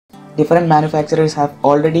Different manufacturers have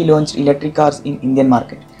already launched electric cars in Indian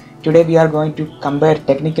market. Today we are going to compare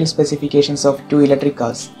technical specifications of two electric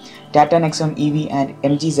cars, Tata Nexon EV and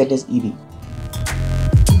MG ZS EV.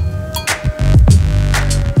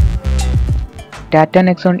 Tata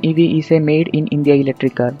Nexon EV is a made in India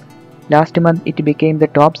electric car. Last month it became the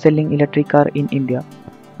top selling electric car in India.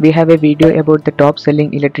 We have a video about the top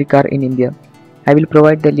selling electric car in India. I will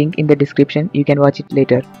provide the link in the description, you can watch it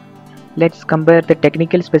later. Let's compare the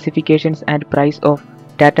technical specifications and price of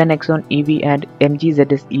Tata Nexon EV and MG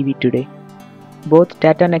ZS EV today. Both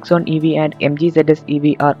Tata Nexon EV and MG ZS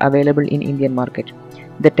EV are available in Indian market.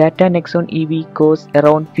 The Tata Nexon EV costs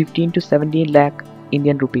around 15 to 17 lakh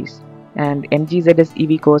Indian rupees and MG ZS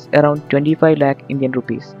EV costs around 25 lakh Indian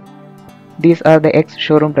rupees. These are the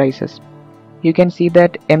ex-showroom prices. You can see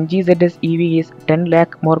that MG ZS EV is 10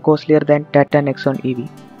 lakh more costlier than Tata Nexon EV.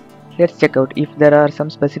 Let's check out if there are some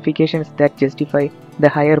specifications that justify the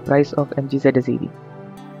higher price of MG ZS EV.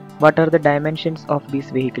 What are the dimensions of these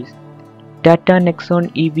vehicles? Tata Nexon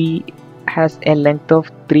EV has a length of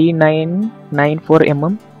 3994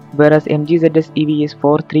 mm, whereas MG ZS EV is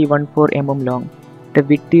 4314 mm long. The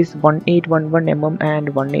width is 1811 mm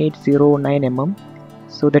and 1809 mm.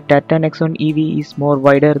 So the Tata Nexon EV is more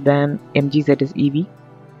wider than MG ZS EV.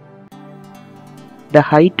 The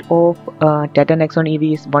height of Tata Nexon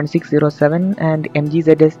EV is 1607 and MG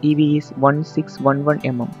ZS EV is 1611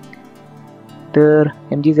 mm. The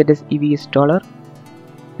MG ZS EV is taller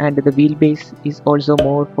and the wheelbase is also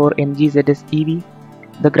more for MG ZS EV.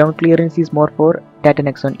 The ground clearance is more for Tata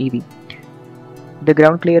Nexon EV. The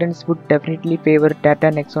ground clearance would definitely favor Tata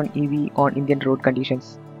Nexon EV on Indian road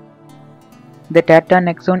conditions. The Tata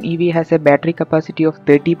Nexon EV has a battery capacity of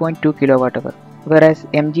 30.2 kWh, whereas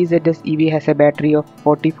MG ZS EV has a battery of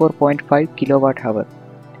 44.5 kWh.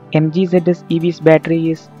 MG ZS EV's battery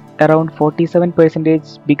is around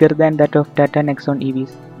 47% bigger than that of Tata Nexon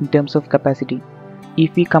EVs in terms of capacity.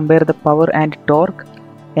 If we compare the power and torque,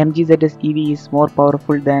 MG ZS EV is more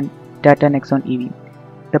powerful than Tata Nexon EV.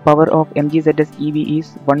 The power of MG ZS EV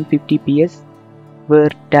is 150 PS, where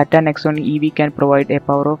Tata Nexon EV can provide a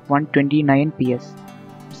power of 129 PS.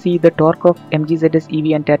 See the torque of MG ZS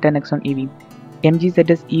EV and Tata Nexon EV. MG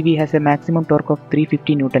ZS EV has a maximum torque of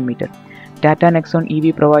 350 Nm. Tata Nexon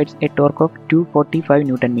EV provides a torque of 245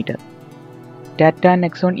 Nm. Tata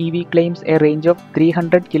Nexon EV claims a range of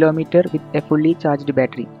 300 km with a fully charged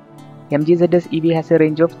battery. MG ZS EV has a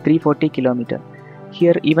range of 340 km.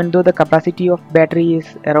 Here, even though the capacity of battery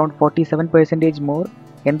is around 47% more,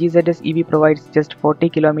 MG ZS EV provides just 40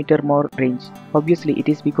 km more range. Obviously, it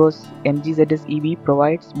is because MG ZS EV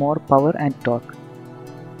provides more power and torque.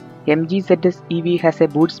 MG ZS EV has a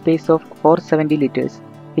boot space of 470 liters.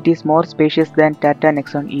 It is more spacious than Tata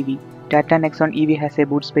Nexon EV. Tata Nexon EV has a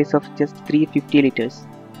boot space of just 350 liters.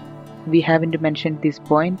 We haven't mentioned this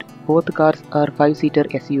point, both cars are 5-seater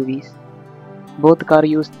SUVs. Both cars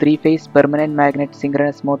use 3-phase permanent magnet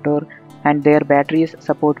synchronous motor and their batteries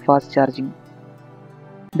support fast charging.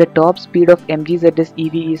 The top speed of MG ZS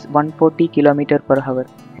EV is 140 km per hour.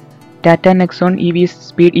 Tata Nexon EV's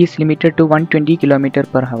speed is limited to 120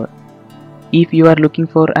 km per hour. If you are looking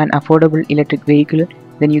for an affordable electric vehicle,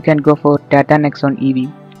 then you can go for Tata Nexon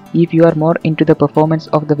EV. If you are more into the performance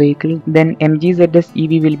of the vehicle, then MG ZS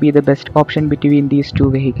EV will be the best option between these two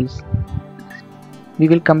vehicles. We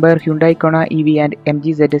will compare Hyundai Kona EV and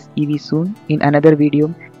MG ZS EV soon in another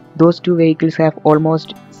video. Those two vehicles have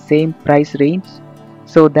almost same price range,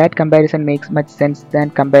 so that comparison makes much sense than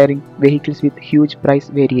comparing vehicles with huge price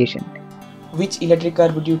variation. Which electric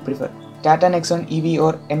car would you prefer, Tata Nexon EV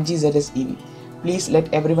or MG ZS EV? Please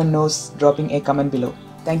let everyone know dropping a comment below.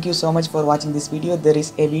 Thank you so much for watching this video. There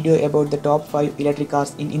is a video about the top 5 electric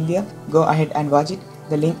cars in India. Go ahead and watch it.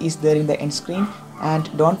 The link is there in the end screen.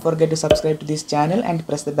 And don't forget to subscribe to this channel and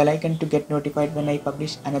press the bell icon to get notified when I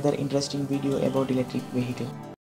publish another interesting video about electric vehicle.